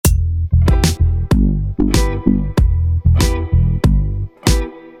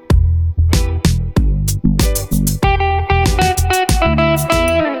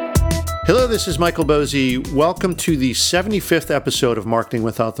this is Michael Bosey. Welcome to the 75th episode of Marketing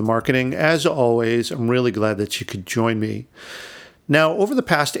Without the Marketing. As always, I'm really glad that you could join me. Now, over the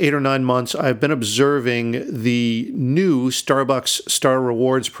past 8 or 9 months, I've been observing the new Starbucks Star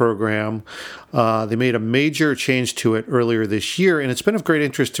Rewards program. They made a major change to it earlier this year, and it's been of great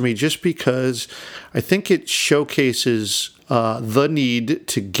interest to me just because I think it showcases the need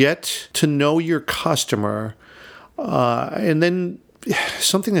to get to know your customer and then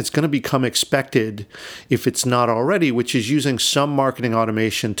something that's going to become expected if it's not already, which is using some marketing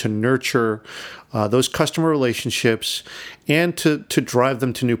automation to nurture those customer relationships and to drive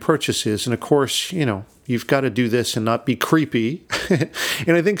them to new purchases. And of course, you've got to do this and not be creepy.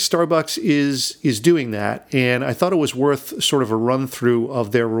 And I think Starbucks is doing that. And I thought it was worth sort of a run through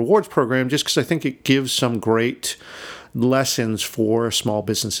of their rewards program just because I think it gives some great lessons for small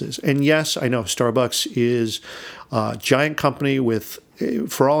businesses. And yes, I know Starbucks is a giant company with,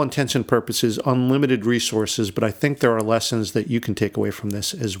 for all intents and purposes, unlimited resources, but I think there are lessons that you can take away from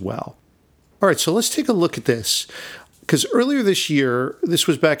this as well. All right, so let's take a look at this. Because earlier this year, this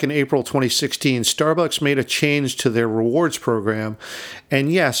was back in April 2016, Starbucks made a change to their rewards program.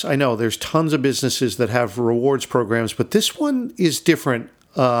 And yes, I know there's tons of businesses that have rewards programs, but this one is different.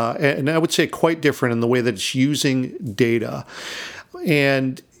 And I would say quite different in the way that it's using data.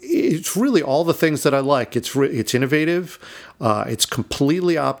 And it's really all the things that I like. It's innovative. It's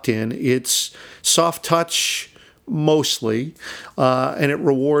completely opt-in. It's soft touch mostly. And it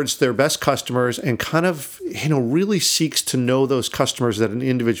rewards their best customers and kind of, really seeks to know those customers at an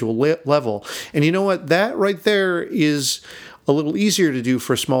individual level. And you know what? That right there is a little easier to do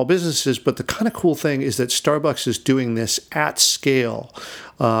for small businesses, but the kind of cool thing is that Starbucks is doing this at scale,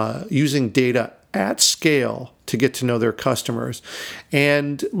 using data at scale to get to know their customers.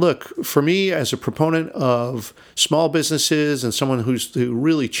 And look, for me as a proponent of small businesses and someone who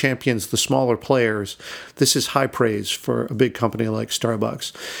really champions the smaller players, this is high praise for a big company like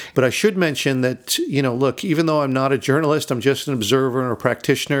Starbucks. But I should mention that, look, even though I'm not a journalist, I'm just an observer and a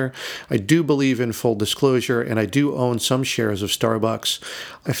practitioner, I do believe in full disclosure, and I do own some shares of Starbucks.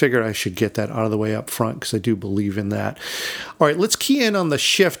 I figured I should get that out of the way up front because I do believe in that. All right, let's key in on the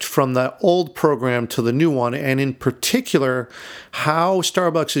shift from the old program to the new one, and in particular, how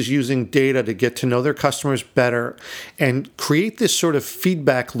Starbucks is using data to get to know their customers better and create this sort of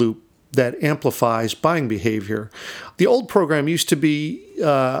feedback loop that amplifies buying behavior. The old program used to be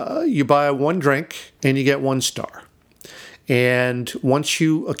you buy one drink and you get 1 star. And once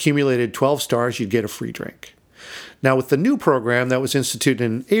you accumulated 12 stars, you'd get a free drink. Now, with the new program that was instituted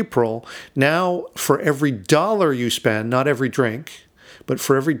in April, now for every $1 you spend, not every drink, but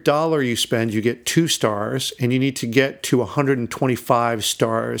for every $1 you spend, you get 2 stars, and you need to get to 125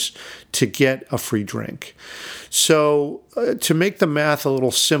 stars to get a free drink. So to make the math a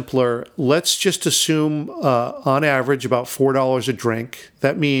little simpler, let's just assume on average about $4 a drink.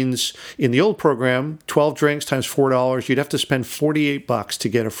 That means in the old program, 12 drinks times $4, you'd have to spend $48 to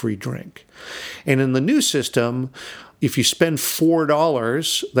get a free drink. And in the new system, if you spend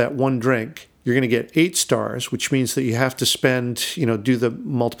 $4, that one drink, you're going to get 8 stars, which means that you have to spend, do the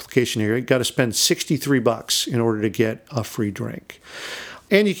multiplication here. You've got to spend $63 in order to get a free drink.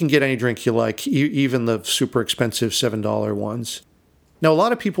 And you can get any drink you like, even the super expensive $7 ones. Now, a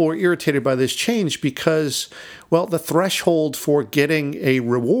lot of people were irritated by this change because, the threshold for getting a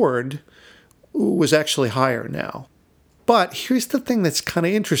reward was actually higher now. But here's the thing that's kind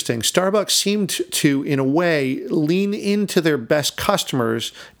of interesting. Starbucks seemed to, in a way, lean into their best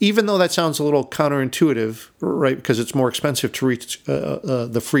customers, even though that sounds a little counterintuitive, right? Because it's more expensive to reach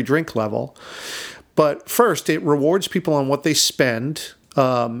the free drink level. But first, it rewards people on what they spend,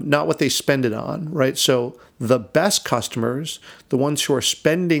 not what they spend it on, right? So the best customers, the ones who are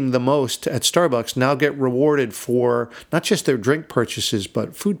spending the most at Starbucks, now get rewarded for not just their drink purchases,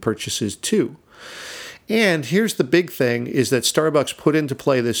 but food purchases too. And here's the big thing is that Starbucks put into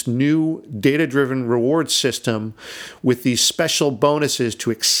play this new data-driven reward system with these special bonuses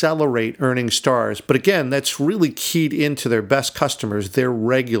to accelerate earning stars. But again, that's really keyed into their best customers, their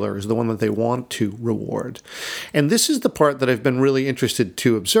regulars, the one that they want to reward. And this is the part that I've been really interested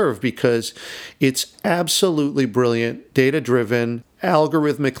to observe because it's absolutely brilliant, data-driven,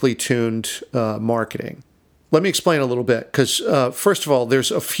 algorithmically tuned marketing. Let me explain a little bit, because first of all, there's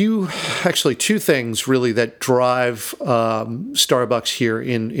two things really that drive Starbucks here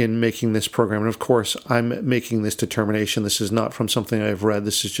in making this program. And of course, I'm making this determination. This is not from something I've read.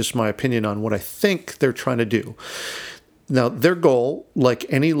 This is just my opinion on what I think they're trying to do. Now, their goal, like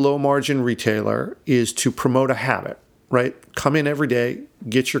any low-margin retailer, is to promote a habit, right? Come in every day,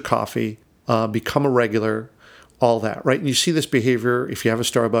 get your coffee, become a regular, all that, right? And you see this behavior if you have a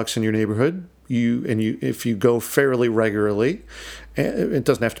Starbucks in your neighborhood, if you go fairly regularly. It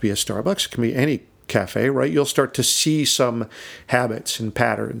doesn't have to be a Starbucks, it can be any cafe, right? You'll start to see some habits and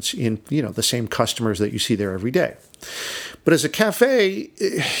patterns in, the same customers that you see there every day. But as a cafe,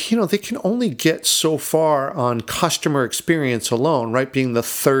 they can only get so far on customer experience alone, right? Being the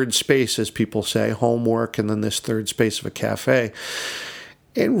third space, as people say, homework, and then this third space of a cafe.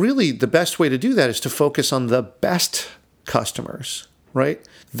 And really, the best way to do that is to focus on the best customers, right?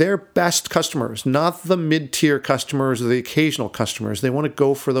 Their best customers, not the mid-tier customers or the occasional customers. They want to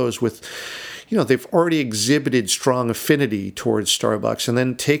go for those with, they've already exhibited strong affinity towards Starbucks, and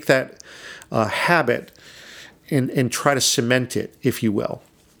then take that habit and try to cement it, if you will.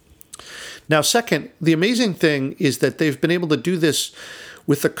 Now, second, the amazing thing is that they've been able to do this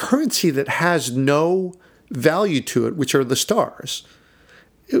with a currency that has no value to it, which are the stars.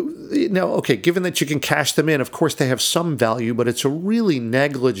 Now, okay, given that you can cash them in, of course they have some value, but it's a really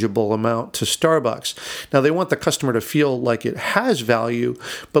negligible amount to Starbucks. Now, they want the customer to feel like it has value,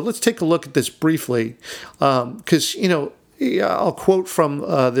 but let's take a look at this briefly, because, I'll quote from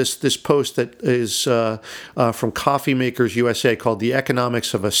this post that is from Coffee Makers USA called "The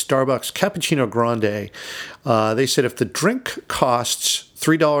Economics of a Starbucks Cappuccino Grande." They said if the drink costs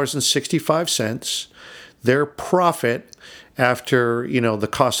 $3.65, their profit after, the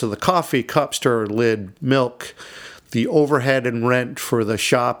cost of the coffee, cup, stir, lid, milk, the overhead and rent for the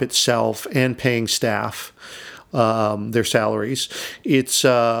shop itself, and paying staff their salaries, it's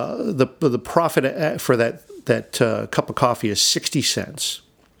the profit for that cup of coffee is 60 cents.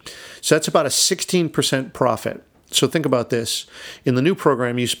 So that's about a 16% profit. So think about this. In the new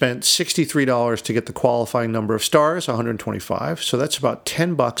program, you spent $63 to get the qualifying number of stars, 125. So that's about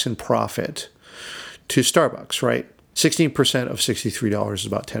 $10 in profit to Starbucks, right? 16% of $63 is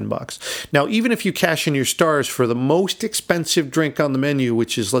about $10. Now, even if you cash in your stars for the most expensive drink on the menu,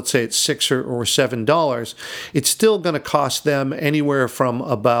 which is, let's say it's $6 or $7, it's still going to cost them anywhere from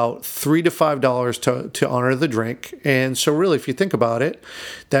about $3 to $5 to honor the drink. And so really, if you think about it,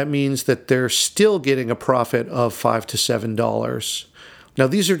 that means that they're still getting a profit of $5 to $7. Now,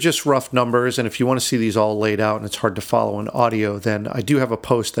 these are just rough numbers, and if you want to see these all laid out and it's hard to follow in audio, then I do have a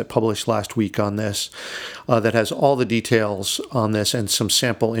post that published last week on this that has all the details on this and some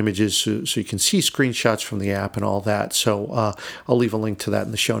sample images so you can see screenshots from the app and all that. So I'll leave a link to that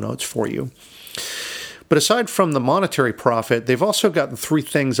in the show notes for you. But aside from the monetary profit, they've also gotten three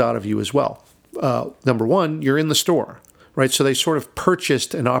things out of you as well. Number one, you're in the store, right? So they sort of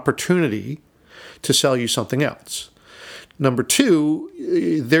purchased an opportunity to sell you something else. Number two,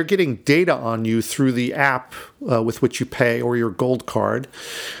 they're getting data on you through the app with which you pay or your gold card.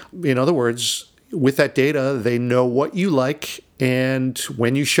 In other words, with that data, they know what you like and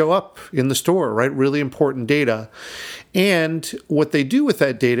when you show up in the store, right? Really important data. And what they do with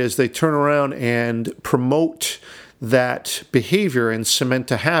that data is they turn around and promote that behavior and cement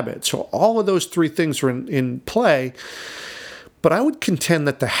a habit. So all of those three things are in play. But I would contend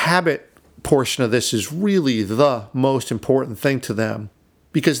that the habit portion of this is really the most important thing to them,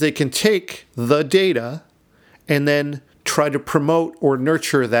 because they can take the data and then try to promote or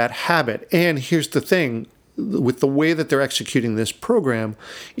nurture that habit. And here's the thing, with the way that they're executing this program,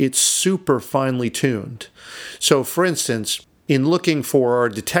 it's super finely tuned. So for instance, in looking for or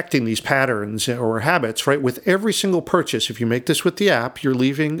detecting these patterns or habits, right, with every single purchase, if you make this with the app, you're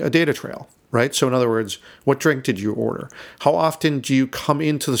leaving a data trail. Right? So in other words, what drink did you order? How often do you come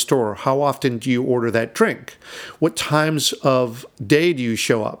into the store? How often do you order that drink? What times of day do you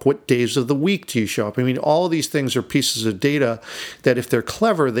show up? What days of the week do you show up? I mean, all of these things are pieces of data that if they're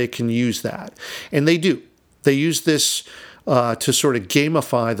clever, they can use that. And they do. They use this to sort of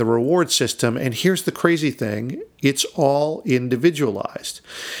gamify the reward system. And here's the crazy thing. It's all individualized.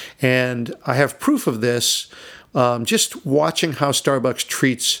 And I have proof of this just watching how Starbucks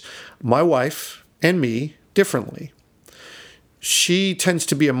treats my wife and me differently. She tends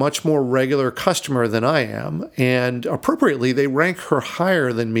to be a much more regular customer than I am, and appropriately, they rank her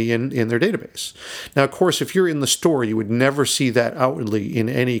higher than me in their database. Now, of course, if you're in the store, you would never see that outwardly in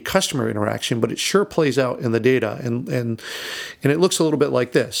any customer interaction, but it sure plays out in the data, and it looks a little bit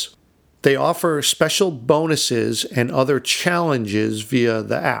like this. They offer special bonuses and other challenges via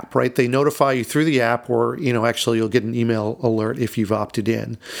the app, right? They notify you through the app, or, actually you'll get an email alert if you've opted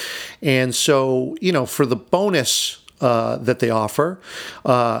in. And so, for the bonus that they offer,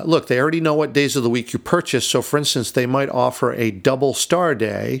 look, they already know what days of the week you purchase. So for instance, they might offer a double star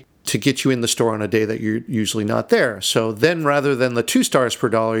day to get you in the store on a day that you're usually not there. So then rather than the 2 stars per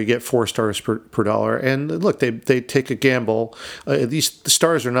dollar, you get 4 stars per dollar. And look, they take a gamble. These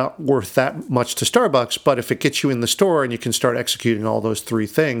stars are not worth that much to Starbucks, but if it gets you in the store and you can start executing all those 3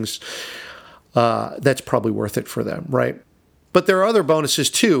 things, that's probably worth it for them, right? But there are other bonuses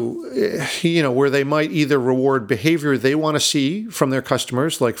too, where they might either reward behavior they want to see from their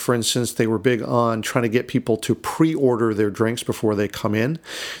customers. Like, for instance, they were big on trying to get people to pre-order their drinks before they come in.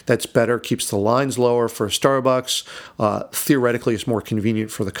 That's better, keeps the lines lower for Starbucks. Theoretically, it's more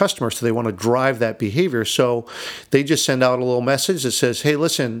convenient for the customer, so they want to drive that behavior. So they just send out a little message that says, hey,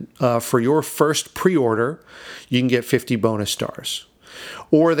 listen, for your first pre-order, you can get 50 bonus stars.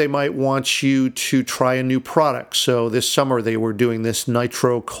 Or they might want you to try a new product. So this summer they were doing this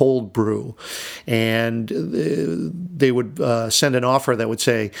nitro cold brew, and they would send an offer that would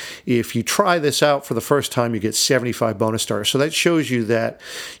say, if you try this out for the first time, you get 75 bonus stars. So that shows you that,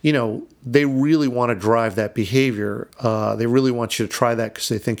 they really want to drive that behavior. They really want you to try that because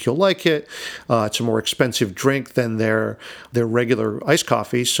they think you'll like it. It's a more expensive drink than their regular iced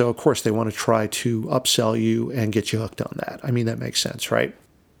coffee. So, of course, they want to try to upsell you and get you hooked on that. I mean, that makes sense, right?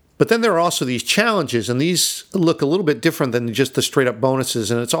 But then there are also these challenges, and these look a little bit different than just the straight up bonuses.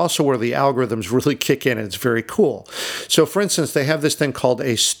 And it's also where the algorithms really kick in, and it's very cool. So, for instance, they have this thing called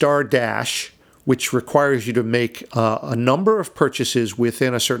a Star Dash, which requires you to make a number of purchases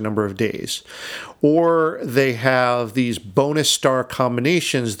within a certain number of days. Or they have these bonus star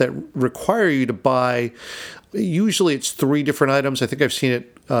combinations that require you to buy, usually it's 3 different items. I think I've seen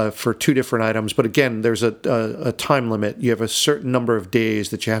it for 2 different items. But again, there's a time limit. You have a certain number of days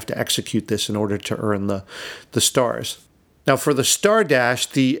that you have to execute this in order to earn the stars. Now, for the Star Dash,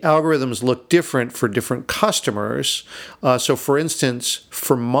 the algorithms look different for different customers. So, for instance,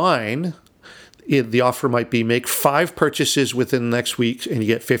 for mine, the offer might be make 5 purchases within the next week and you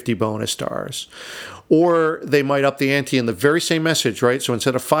get 50 bonus stars. Or they might up the ante in the very same message, right? So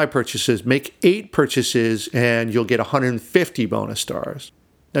instead of 5 purchases, make 8 purchases and you'll get 150 bonus stars.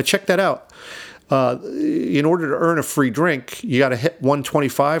 Now check that out. In order to earn a free drink, you got to hit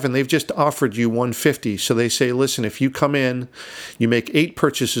 125, and they've just offered you 150. So they say, listen, if you come in, you make 8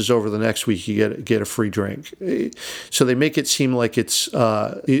 purchases over the next week, you get a free drink. So they make it seem like it's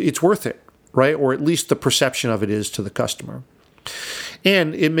worth it, right? Or at least the perception of it is to the customer.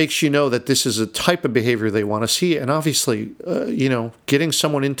 And it makes you know that this is a type of behavior they want to see. And obviously, getting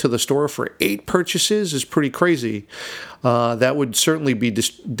someone into the store for 8 purchases is pretty crazy. That would certainly be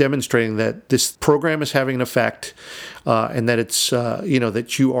demonstrating that this program is having an effect, and that it's,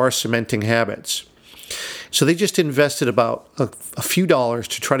 that you are cementing habits. So they just invested about a few dollars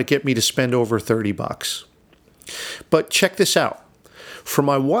to try to get me to spend over $30. But check this out. For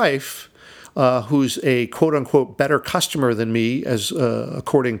my wife, who's a quote-unquote better customer than me, as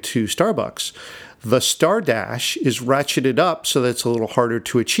according to Starbucks, the Star Dash is ratcheted up so that it's a little harder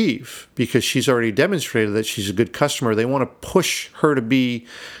to achieve because she's already demonstrated that she's a good customer. They want to push her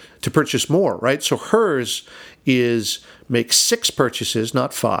to purchase more, right? So hers is make 6 purchases,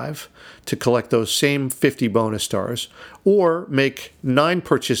 not 5, to collect those same 50 bonus stars, or make 9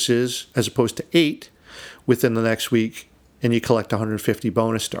 purchases as opposed to 8 within the next week, and you collect 150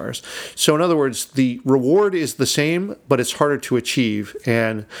 bonus stars. So in other words, the reward is the same, but it's harder to achieve.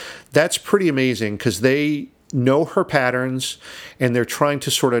 And that's pretty amazing because they know her patterns and they're trying to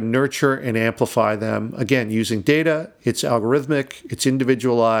sort of nurture and amplify them. Again, using data, it's algorithmic, it's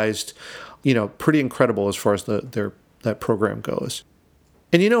individualized, pretty incredible as far as that program goes.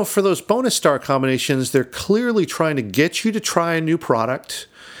 And for those bonus star combinations, they're clearly trying to get you to try a new product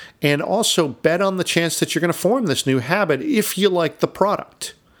and also bet on the chance that you're going to form this new habit if you like the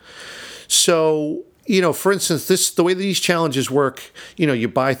product. So, for instance, the way these challenges work, you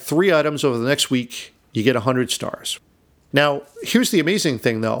buy 3 items over the next week, you get 100 stars. Now, here's the amazing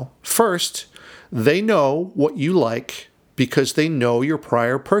thing, though. First, they know what you like because they know your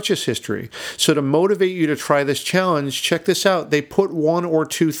prior purchase history. So to motivate you to try this challenge, check this out. They put 1 or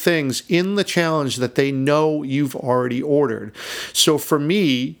 2 things in the challenge that they know you've already ordered. So for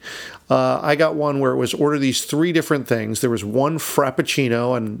me, I got one where it was order these 3 different things. There was 1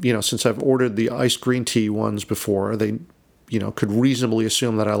 Frappuccino, and since I've ordered the iced green tea ones before, they could reasonably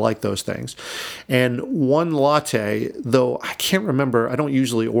assume that I like those things. And 1 latte, though I can't remember, I don't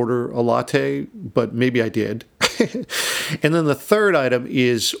usually order a latte, but maybe I did. And then the third item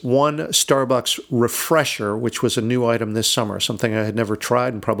is 1 Starbucks refresher, which was a new item this summer, something I had never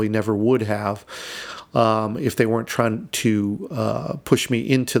tried and probably never would have if they weren't trying to push me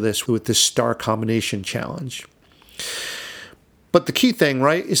into this with this star combination challenge. But the key thing,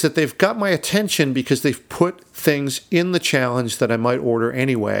 right, is that they've got my attention because they've put things in the challenge that I might order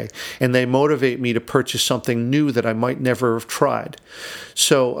anyway, and they motivate me to purchase something new that I might never have tried.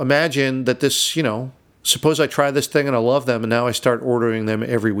 So imagine that this, suppose I try this thing and I love them, and now I start ordering them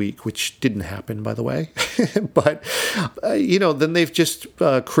every week, which didn't happen, by the way. But, then they've just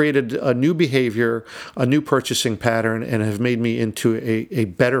created a new behavior, a new purchasing pattern, and have made me into a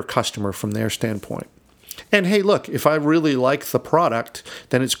better customer from their standpoint. And hey, look, if I really like the product,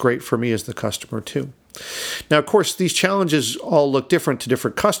 then it's great for me as the customer too. Now, of course, these challenges all look different to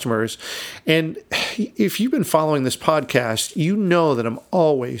different customers. And if you've been following this podcast, you know that I'm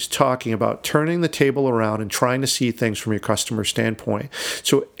always talking about turning the table around and trying to see things from your customer standpoint.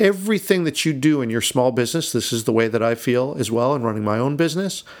 So everything that you do in your small business, this is the way that I feel as well in running my own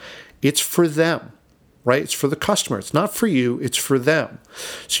business, it's for them. Right? It's for the customer. It's not for you. It's for them.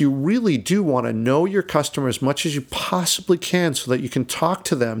 So you really do want to know your customer as much as you possibly can so that you can talk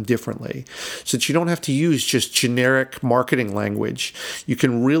to them differently, so that you don't have to use just generic marketing language. You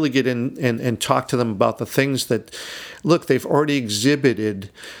can really get in and talk to them about the things that, look, they've already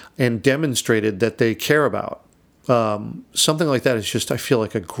exhibited and demonstrated that they care about. Something like that is just, I feel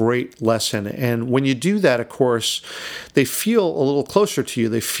like, a great lesson. And when you do that, of course, they feel a little closer to you.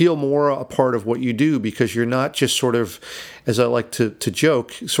 They feel more a part of what you do because you're not just sort of, as I like to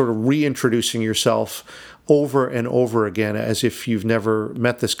joke, sort of reintroducing yourself over and over again as if you've never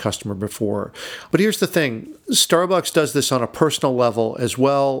met this customer before. But here's the thing. Starbucks does this on a personal level as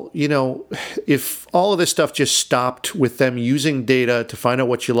well. If all of this stuff just stopped with them using data to find out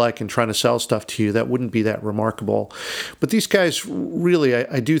what you like and trying to sell stuff to you, that wouldn't be that remarkable. But these guys really,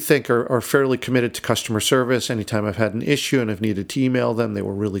 I do think, are fairly committed to customer service. Anytime I've had an issue and I've needed to email them, they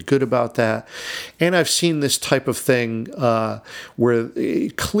were really good about that. And I've seen this type of thing where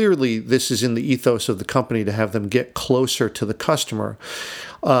clearly this is in the ethos of the company to have them get closer to the customer.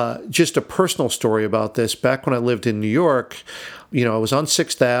 Just a personal story about this. Back when I lived in New York, I was on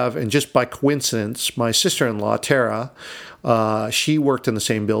 6th Ave, and just by coincidence, my sister-in-law, Tara, she worked in the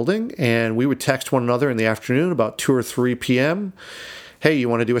same building, and we would text one another in the afternoon about 2 or 3 p.m., hey, you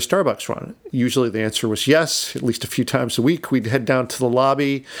want to do a Starbucks run? Usually the answer was yes, at least a few times a week. We'd head down to the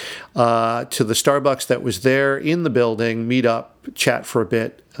lobby, to the Starbucks that was there in the building, meet up, chat for a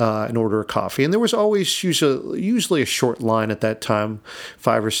bit, and order a coffee. And there was always usually a short line at that time,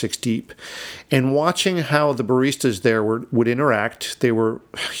 5 or 6 deep. And watching how the baristas there would interact, they were,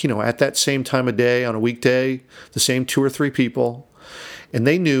 at that same time of day on a weekday, the same 2 or 3 people, and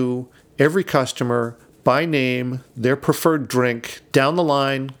they knew every customer by name, their preferred drink, down the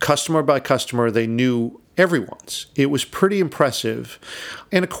line, customer by customer. They knew everyone's. It was pretty impressive.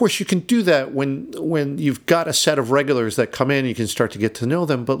 And of course, you can do that when you've got a set of regulars that come in, you can start to get to know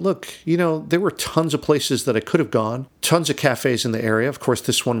them. But look, there were tons of places that I could have gone, tons of cafes in the area. Of course,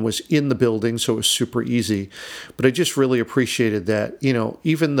 this one was in the building, so it was super easy. But I just really appreciated that,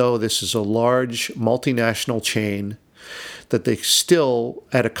 even though this is a large multinational chain, that they still,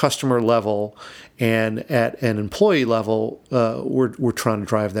 at a customer level and at an employee level, we're trying to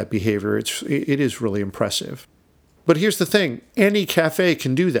drive that behavior. It is really impressive. But here's the thing. Any cafe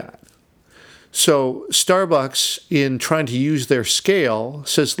can do that. So Starbucks, in trying to use their scale,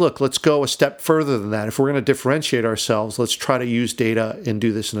 says, look, let's go a step further than that. If we're going to differentiate ourselves, let's try to use data and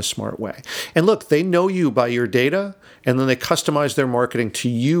do this in a smart way. And look, they know you by your data, and then they customize their marketing to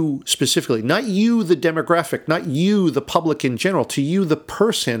you specifically. Not you, the demographic, not you, the public in general, to you, the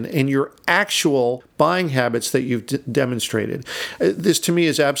person, and your actual buying habits that you've demonstrated. This, to me,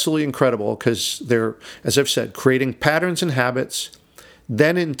 is absolutely incredible because they're, as I've said, creating patterns and habits,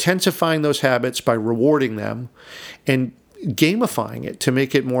 then intensifying those habits by rewarding them and gamifying it to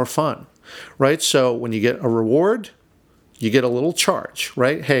make it more fun, right? So when you get a reward, you get a little charge,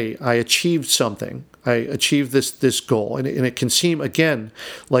 right? Hey, I achieved something. I achieved this goal. And it can seem, again,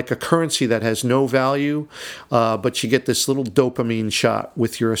 like a currency that has no value, but you get this little dopamine shot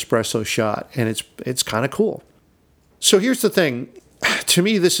with your espresso shot, and it's kind of cool. So here's the thing. To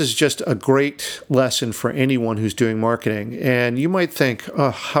me, this is just a great lesson for anyone who's doing marketing. And you might think,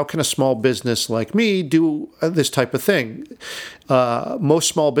 how can a small business like me do this type of thing? Most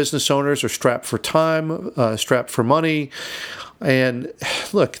small business owners are strapped for time, strapped for money. And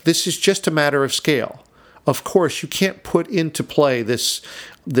look, this is just a matter of scale. Of course, you can't put into play this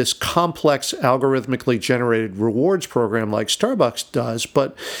complex algorithmically generated rewards program like Starbucks does,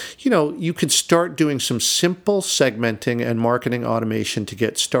 but you could start doing some simple segmenting and marketing automation to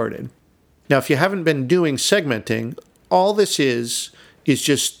get started. Now, if you haven't been doing segmenting, all this is is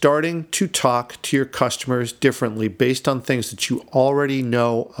just starting to talk to your customers differently based on things that you already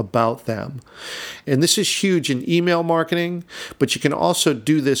know about them. And this is huge in email marketing, but you can also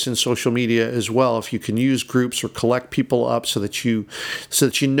do this in social media as well. If you can use groups or collect people up so that you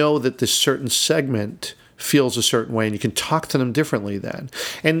know that this certain segment feels a certain way, and you can talk to them differently then.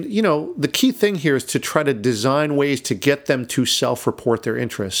 And, the key thing here is to try to design ways to get them to self-report their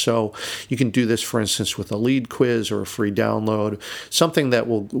interests. So you can do this, for instance, with a lead quiz or a free download, something that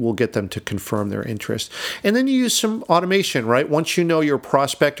will get them to confirm their interest. And then you use some automation, right? Once you know your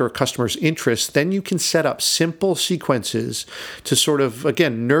prospect or customer's interest, then you can set up simple sequences to sort of,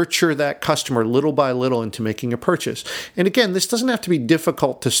 again, nurture that customer little by little into making a purchase. And again, this doesn't have to be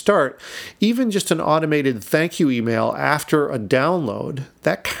difficult to start. Even just an automated thank you email after a download,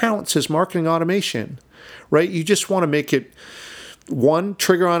 that counts as marketing automation, right? You just want to make it, one,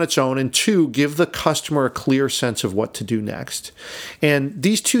 trigger on its own, and two, give the customer a clear sense of what to do next. And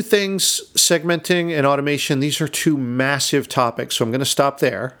these two things, segmenting and automation, these are two massive topics, so I'm going to stop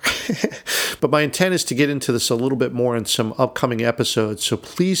there. But my intent is to get into this a little bit more in some upcoming episodes, so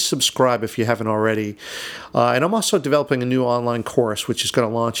please subscribe if you haven't already. And I'm also developing a new online course, which is going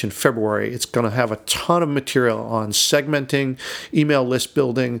to launch in February. It's going to have a ton of material on segmenting, email list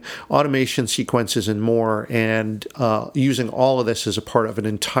building, automation sequences, and more, and using all of this as a part of an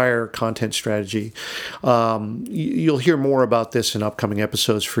entire content strategy. You'll hear more about this in upcoming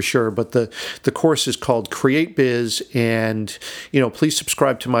episodes for sure, but the course is called Create Biz, and please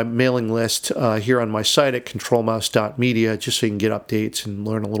subscribe to my mailing list here on my site at controlmouse.media, just so you can get updates and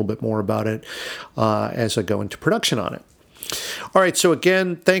learn a little bit more about it as I go into production on it. All right, so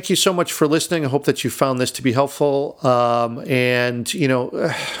again, thank you so much for listening. I hope that you found this to be helpful, and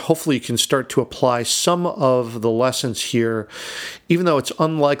hopefully you can start to apply some of the lessons here, even though it's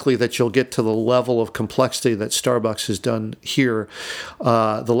unlikely that you'll get to the level of complexity that Starbucks has done here.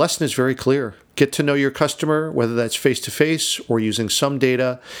 The lesson is very clear. Get to know your customer, whether that's face-to-face or using some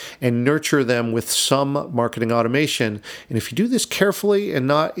data, and nurture them with some marketing automation. And if you do this carefully and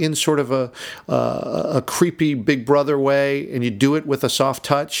not in sort of a creepy big brother way, and you do it with a soft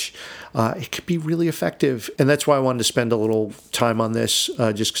touch, it could be really effective. And that's why I wanted to spend a little time on this,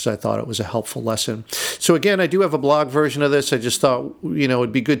 just because I thought it was a helpful lesson. So again, I do have a blog version of this. I just thought,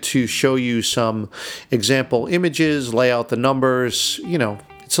 it'd be good to show you some example images, lay out the numbers,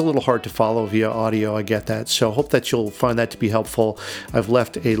 It's a little hard to follow via audio, I get that. So I hope that you'll find that to be helpful. I've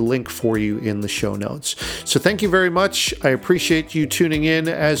left a link for you in the show notes. So thank you very much. I appreciate you tuning in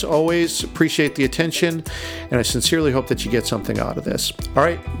as always. Appreciate the attention. And I sincerely hope that you get something out of this. All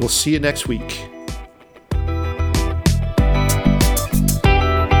right, we'll see you next week.